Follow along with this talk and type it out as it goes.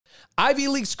Ivy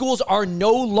League schools are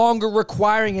no longer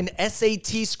requiring an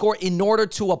SAT score in order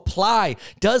to apply.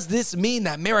 Does this mean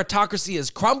that meritocracy is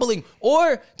crumbling,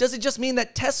 or does it just mean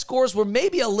that test scores were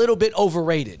maybe a little bit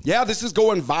overrated? Yeah, this is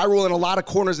going viral in a lot of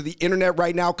corners of the internet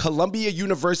right now. Columbia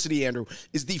University, Andrew,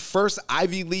 is the first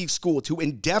Ivy League school to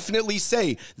indefinitely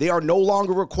say they are no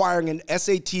longer requiring an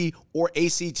SAT or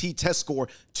ACT test score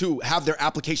to have their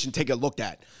application taken a look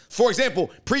at. For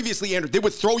example, previously, Andrew, they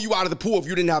would throw you out of the pool if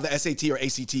you didn't have the SAT or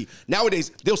ACT.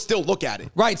 Nowadays, they'll still look at it.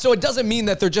 Right, so it doesn't mean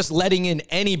that they're just letting in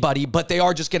anybody, but they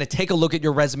are just going to take a look at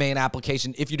your resume and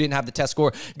application if you didn't have the test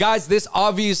score. Guys, this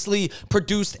obviously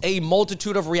produced a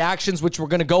multitude of reactions, which we're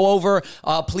going to go over.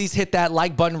 Please hit that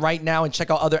like button right now and check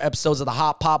out other episodes of the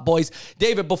Hot Pot Boys.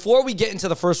 David, before we get into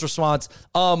the first response,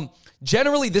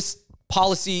 generally this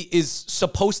policy is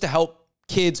supposed to help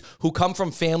kids who come from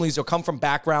families or come from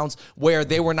backgrounds where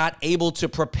they were not able to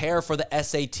prepare for the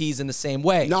SATs in the same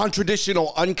way.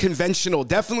 Non-traditional, unconventional,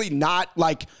 definitely not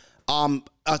like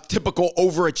a typical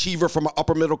overachiever from an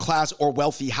upper middle class or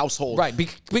wealthy household. Right,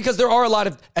 because there are a lot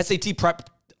of SAT prep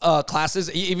classes,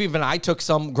 even I took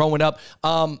some growing up,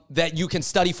 that you can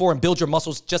study for and build your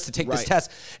muscles just to take this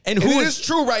test. And it is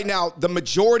true right now, the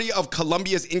majority of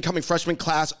Columbia's incoming freshman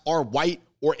class are white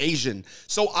or Asian.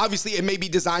 So obviously it may be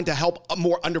designed to help a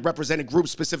more underrepresented group,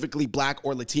 specifically Black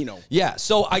or Latino. Yeah,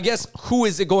 so I guess who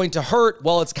is it going to hurt?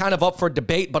 Well, it's kind of up for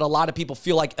debate, but a lot of people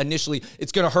feel like initially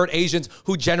it's going to hurt Asians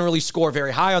who generally score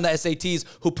very high on the SATs,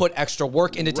 who put extra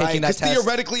work into taking that test.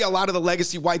 Theoretically, a lot of the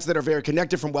legacy whites that are very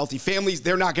connected from wealthy families,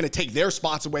 they're not going to take their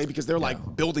spots away because they're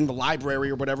like building the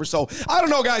library or whatever. So I don't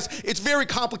know, guys. It's very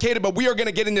complicated, but we are going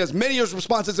to get into as many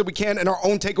responses as we can and our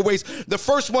own takeaways. The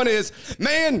first one is,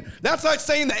 man, that's like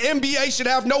saying the NBA should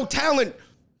have no talent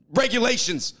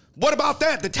regulations. What about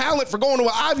that? The talent for going to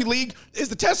an Ivy League is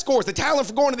the test scores. The talent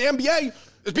for going to the NBA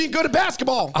is being good at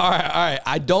basketball. All right.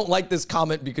 I don't like this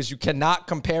comment because you cannot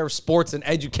compare sports and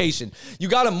education. You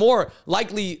got to more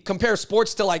likely compare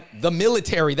sports to like the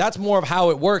military. That's more of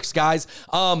how it works, guys.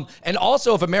 And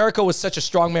also, if America was such a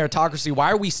strong meritocracy,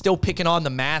 why are we still picking on the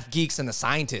math geeks and the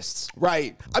scientists?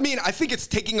 Right. I mean, I think it's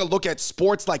taking a look at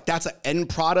sports like that's an end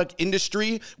product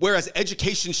industry, whereas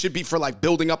education should be for like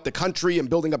building up the country and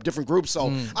building up different groups.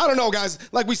 So I don't know, guys.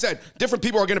 Like we said, different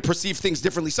people are going to perceive things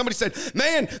differently. Somebody said,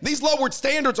 man, these lowered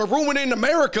standards are ruining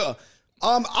America.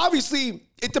 Obviously,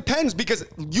 it depends because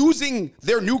using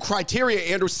their new criteria,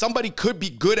 Andrew, somebody could be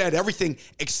good at everything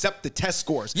except the test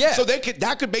scores. Yeah. So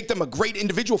that could make them a great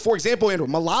individual. For example, Andrew,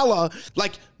 Malala,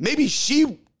 like maybe if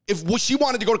she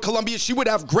wanted to go to Columbia, she would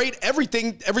have great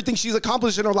everything she's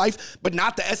accomplished in her life, but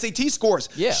not the SAT scores.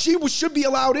 Yeah. She should be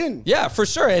allowed in. Yeah, for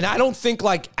sure. And I don't think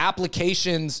like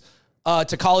applications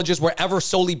to colleges were ever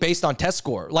solely based on test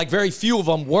score. Like very few of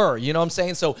them were, you know what I'm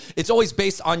saying? So it's always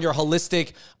based on your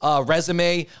holistic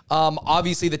resume.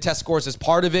 Obviously the test scores is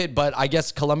part of it, but I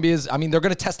guess Columbia's, I mean, they're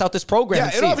going to test out this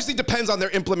program. Yeah, it obviously depends on their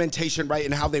implementation, right?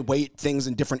 And how they weight things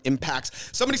and different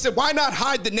impacts. Somebody said, why not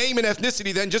hide the name and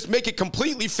ethnicity then? Just make it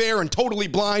completely fair and totally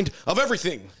blind of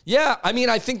everything. Yeah, I mean,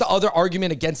 I think the other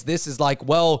argument against this is like,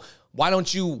 well, why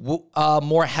don't you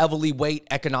more heavily weight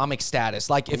economic status?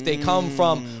 Like if they come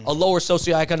from a lower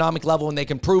socioeconomic level and they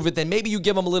can prove it, then maybe you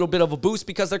give them a little bit of a boost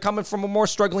because they're coming from a more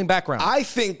struggling background. I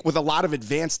think with a lot of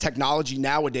advanced technology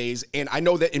nowadays, and I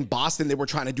know that in Boston, they were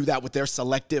trying to do that with their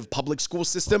selective public school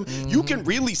system, you can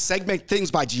really segment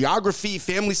things by geography,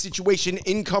 family situation,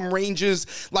 income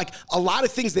ranges, like a lot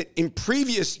of things that in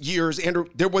previous years, Andrew,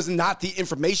 there was not the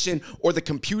information or the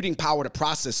computing power to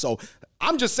process. So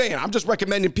I'm just saying, I'm just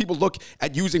recommending people look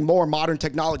at using more modern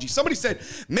technology. Somebody said,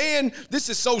 man, this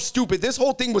is so stupid. This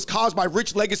whole thing was caused by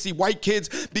rich legacy white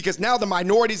kids because now the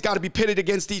minorities got to be pitted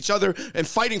against each other and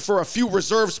fighting for a few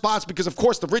reserve spots because, of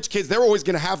course, the rich kids, they're always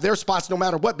going to have their spots no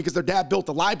matter what because their dad built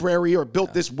the library or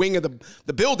built this wing of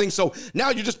the building. So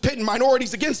now you're just pitting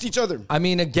minorities against each other. I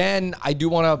mean, again, I do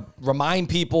want to remind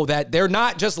people that they're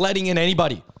not just letting in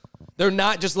anybody. They're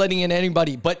not just letting in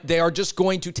anybody, but they are just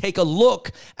going to take a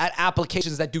look at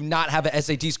applications that do not have an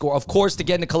SAT score. Of course, to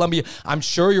get into Columbia, I'm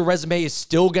sure your resume is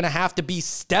still going to have to be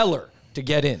stellar to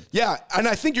get in. Yeah, and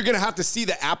I think you're going to have to see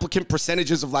the applicant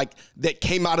percentages of like that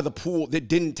came out of the pool that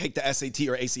didn't take the SAT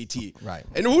or ACT. Right.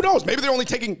 And who knows, maybe they're only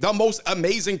taking the most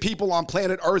amazing people on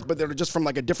planet Earth, but they're just from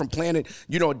like a different planet,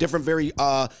 you know, a different very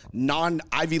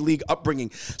non-Ivy League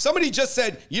upbringing. Somebody just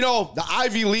said, you know, the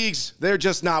Ivy Leagues, they're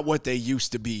just not what they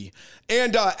used to be.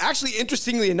 And actually,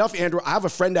 interestingly enough, Andrew, I have a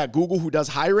friend at Google who does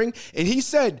hiring, and he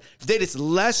said that it's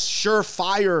less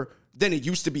surefire than it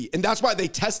used to be. And that's why they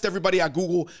test everybody at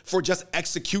Google for just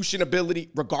execution ability,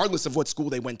 regardless of what school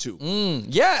they went to.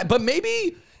 Yeah, but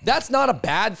maybe that's not a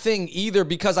bad thing either,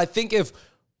 because I think if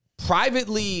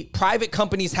private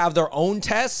companies have their own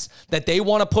tests that they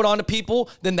want to put onto people,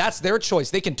 then that's their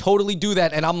choice. They can totally do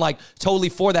that. And I'm like totally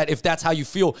for that if that's how you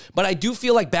feel. But I do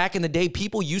feel like back in the day,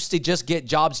 people used to just get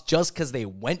jobs just because they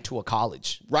went to a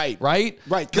college. Right. Right?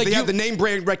 Right. Because they have the name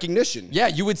brand recognition. Yeah.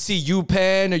 You would see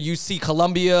UPenn or you see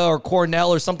Columbia or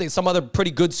Cornell or something, some other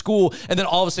pretty good school. And then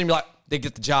all of a sudden you're like, they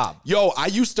get the job. Yo, I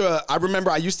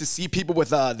remember I used to see people with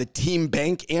the Team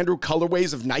Bank, Andrew,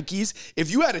 colorways of Nikes. If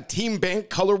you had a Team Bank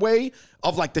colorway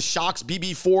of like the Shox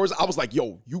BB4s, I was like,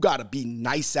 yo, you got to be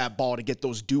nice at ball to get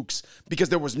those Dukes because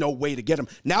there was no way to get them.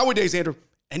 Nowadays, Andrew,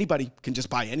 anybody can just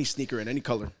buy any sneaker in any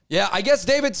color. Yeah, I guess,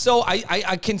 David, so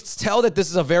I can tell that this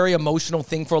is a very emotional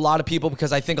thing for a lot of people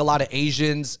because I think a lot of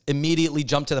Asians immediately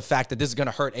jump to the fact that this is going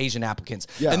to hurt Asian applicants.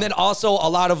 Yeah. And then also a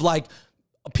lot of like,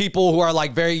 people who are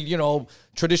like very, you know,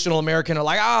 traditional American are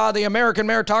like, the American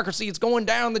meritocracy, it's going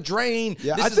down the drain.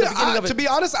 Yeah, this is the beginning of it. To be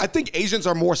honest, I think Asians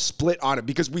are more split on it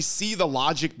because we see the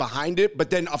logic behind it. But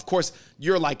then, of course,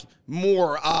 you're like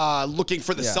more looking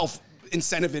for the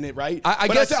self-incentive in it, right? I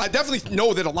guess I definitely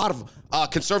know that a lot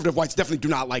of conservative whites definitely do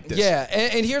not like this. Yeah,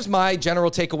 and here's my general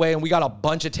takeaway, and we got a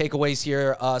bunch of takeaways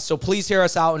here. So please hear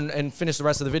us out and finish the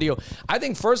rest of the video. I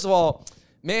think, first of all,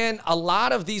 man, a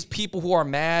lot of these people who are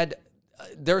mad,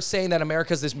 they're saying that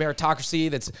America's this meritocracy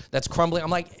that's crumbling.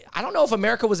 I'm like, I don't know if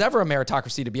America was ever a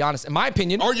meritocracy, to be honest. In my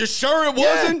opinion. Are you sure it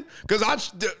wasn't? Because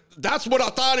that's what I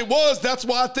thought it was. That's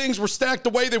why things were stacked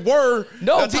the way they were.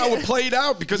 No, that's how it played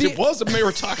out, because it was a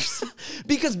meritocracy.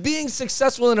 Because being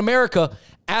successful in America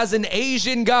as an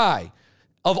Asian guy,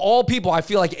 of all people, I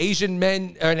feel like Asian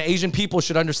men and Asian people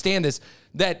should understand this,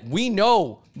 that we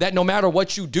know that no matter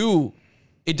what you do,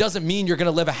 it doesn't mean you're going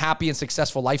to live a happy and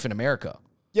successful life in America.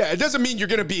 Yeah, it doesn't mean you're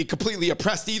going to be completely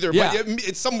oppressed either, but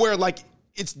it's somewhere like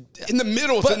it's in the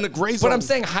middle, it's in the gray zone. But I'm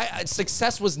saying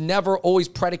success was never always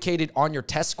predicated on your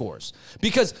test scores.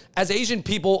 Because as Asian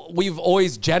people, we've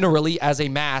always generally, as a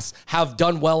mass, have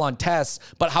done well on tests,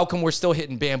 but how come we're still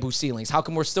hitting bamboo ceilings? How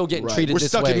come we're still getting treated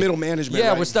this way? We're stuck in middle management,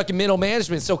 Yeah, we're stuck in middle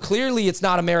management. So clearly it's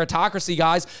not a meritocracy,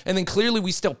 guys. And then clearly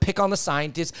we still pick on the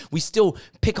scientists. We still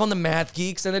pick on the math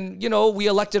geeks. And then, you know, we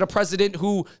elected a president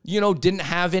who, you know, didn't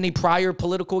have any prior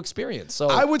political experience. So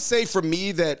I would say for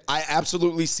me that I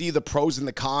absolutely see the pros and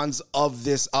the cons of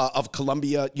this, of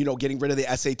Columbia, you know, getting rid of the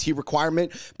SAT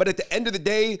requirement. But at the end of the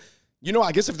day, you know,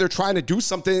 I guess if they're trying to do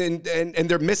something and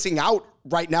they're missing out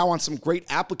right now on some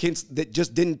great applicants that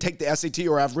just didn't take the SAT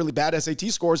or have really bad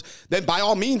SAT scores, then by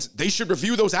all means, they should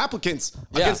review those applicants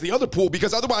against the other pool,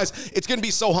 because otherwise it's going to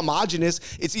be so homogenous.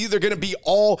 It's either going to be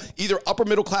either upper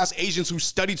middle class Asians who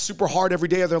studied super hard every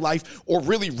day of their life, or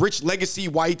really rich legacy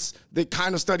whites that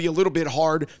kind of study a little bit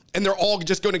hard, and they're all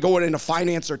just going to go into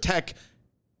finance or tech.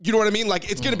 You know what I mean?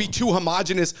 Like, it's going to be too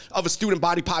homogenous of a student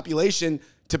body population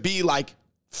to be like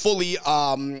fully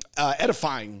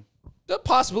edifying.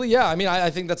 Possibly, yeah. I mean,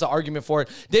 I think that's an argument for it.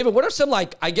 David, what are some,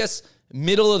 like, I guess,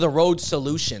 middle of the road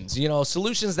solutions? You know,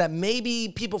 solutions that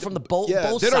maybe people from the both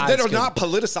sides that are not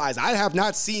politicized. I have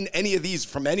not seen any of these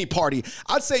from any party.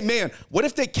 I'd say, man, what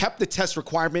if they kept the test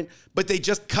requirement, but they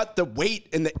just cut the weight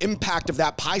and the impact of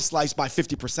that pie slice by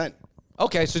 50%?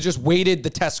 Okay, so just weighted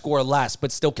the test score less,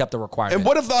 but still kept the requirement. And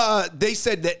what if they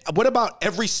said that, what about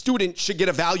every student should get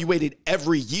evaluated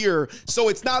every year? So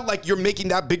it's not like you're making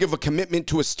that big of a commitment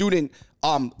to a student,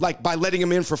 like by letting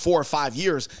them in for 4 or 5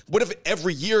 years. What if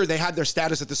every year they had their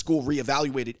status at the school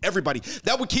reevaluated? Everybody.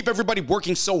 That would keep everybody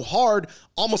working so hard,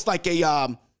 almost like a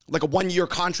 1-year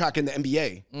contract in the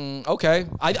NBA. Okay.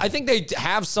 I think they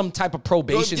have some type of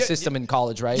probation system in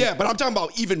college, right? Yeah, but I'm talking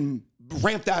about even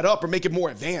ramp that up or make it more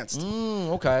advanced.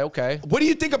 Okay. What do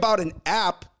you think about an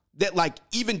app that like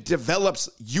even develops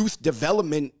youth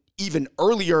development even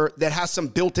earlier, that has some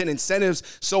built-in incentives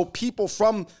so people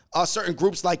from certain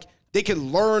groups, like, they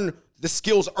can learn the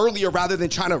skills earlier rather than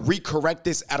trying to recorrect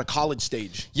this at a college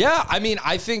stage? Yeah, I mean,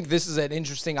 I think this is an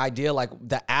interesting idea. Like,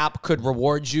 the app could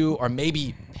reward you or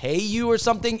maybe pay you or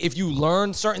something if you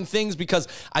learn certain things, because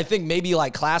I think maybe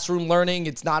like classroom learning,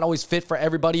 it's not always fit for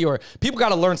everybody, or people got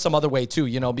to learn some other way too,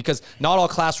 you know, because not all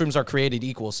classrooms are created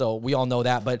equal. So we all know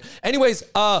that. But anyways,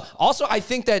 also I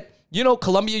think that, you know,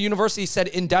 Columbia University said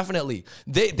indefinitely.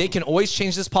 They can always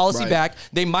change this policy back.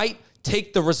 They might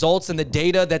take the results and the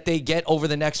data that they get over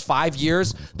the next 5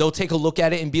 years. They'll take a look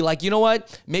at it and be like, you know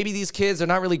what? Maybe these kids are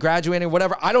not really graduating or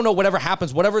whatever. I don't know, whatever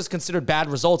happens, whatever is considered bad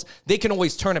results, they can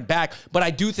always turn it back. But I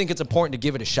do think it's important to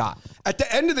give it a shot. At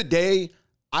the end of the day,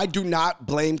 I do not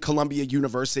blame Columbia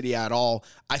University at all.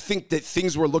 I think that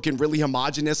things were looking really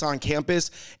homogenous on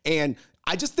campus, and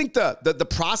I just think the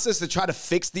process to try to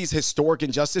fix these historic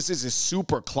injustices is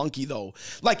super clunky, though.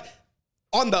 Like,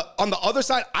 on the other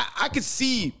side, I could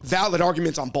see valid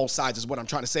arguments on both sides is what I'm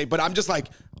trying to say. But I'm just like,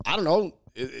 I don't know.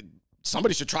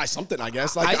 Somebody should try something, I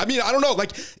guess. Like, I mean, I don't know.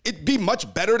 Like, it'd be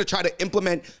much better to try to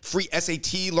implement free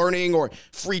SAT learning or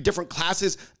free different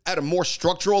classes at a more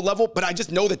structural level. But I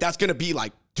just know that that's going to be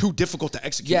like too difficult to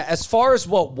execute. Yeah, as far as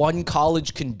what one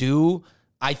college can do,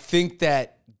 I think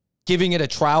that giving it a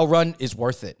trial run is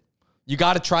worth it. You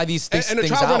got to try these things out. And a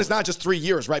trial run is not just 3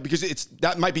 years, right? Because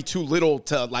that might be too little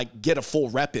to like get a full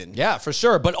rep in. Yeah, for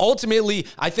sure. But ultimately,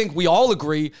 I think we all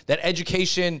agree that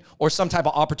education or some type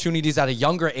of opportunities at a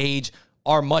younger age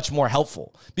are much more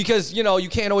helpful because, you know, you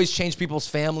can't always change people's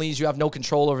families. You have no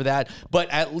control over that. But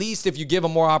at least if you give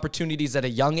them more opportunities at a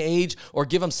young age or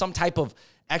give them some type of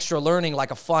extra learning,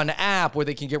 like a fun app where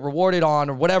they can get rewarded on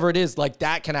or whatever it is, like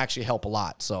that can actually help a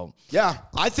lot. So yeah,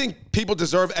 I think people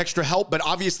deserve extra help, but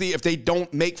obviously if they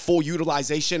don't make full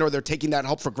utilization or they're taking that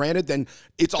help for granted, then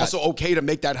it's also okay to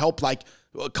make that help like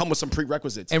come with some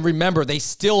prerequisites. And remember, they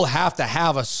still have to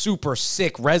have a super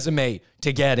sick resume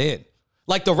to get in.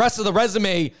 Like the rest of the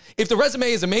resume, if the resume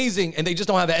is amazing and they just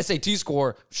don't have an SAT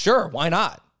score, sure, why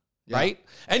not? Yeah. Right?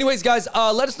 Anyways, guys,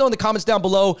 let us know in the comments down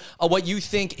below what you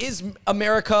think. Is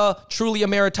America truly a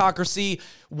meritocracy?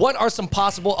 What are some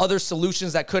possible other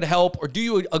solutions that could help? Or do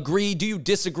you agree? Do you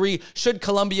disagree? Should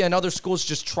Columbia and other schools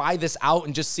just try this out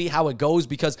and just see how it goes?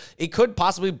 Because it could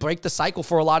possibly break the cycle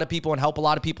for a lot of people and help a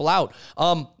lot of people out.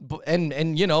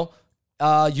 And you know,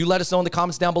 you let us know in the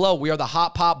comments down below. We are the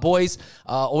Hot Pot Boys.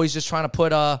 Always just trying to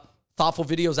put thoughtful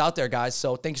videos out there, guys.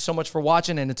 So thank you so much for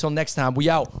watching. And until next time, we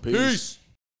out. Peace.